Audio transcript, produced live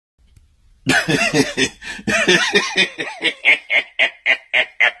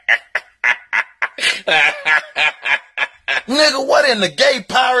Nigga, what in the gay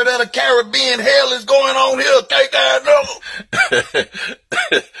pirate of the Caribbean hell is going on here, cake-ass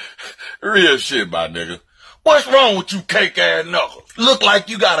knuckle? Real shit, my nigga. What's wrong with you, cake-ass knuckle? Look like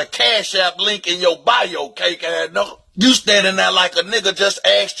you got a Cash App link in your bio, cake-ass knuckle. You standing there like a nigga just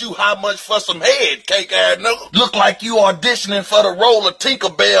asked you how much for some head, cake-ass knuckle. Look like you auditioning for the role of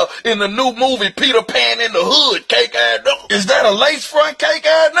Tinkerbell in the new movie Peter Pan in the Hood, cake-ass knuckle. Is that a lace front,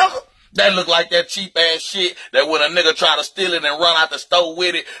 cake-ass knuckle? That look like that cheap ass shit that when a nigga try to steal it and run out the store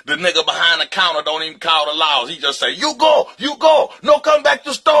with it, the nigga behind the counter don't even call the laws. He just say, you go, no come back to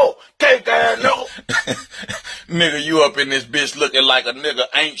the store, cake ass no. Nigga, you up in this bitch looking like a nigga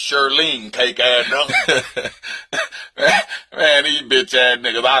ain't Shirlene, cake ass no. Man, these bitch ass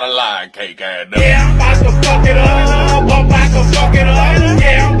niggas out of line, cake ass no. Yeah, I'm about to fuck it up, I'm about to fuck it up,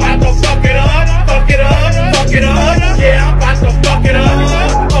 yeah.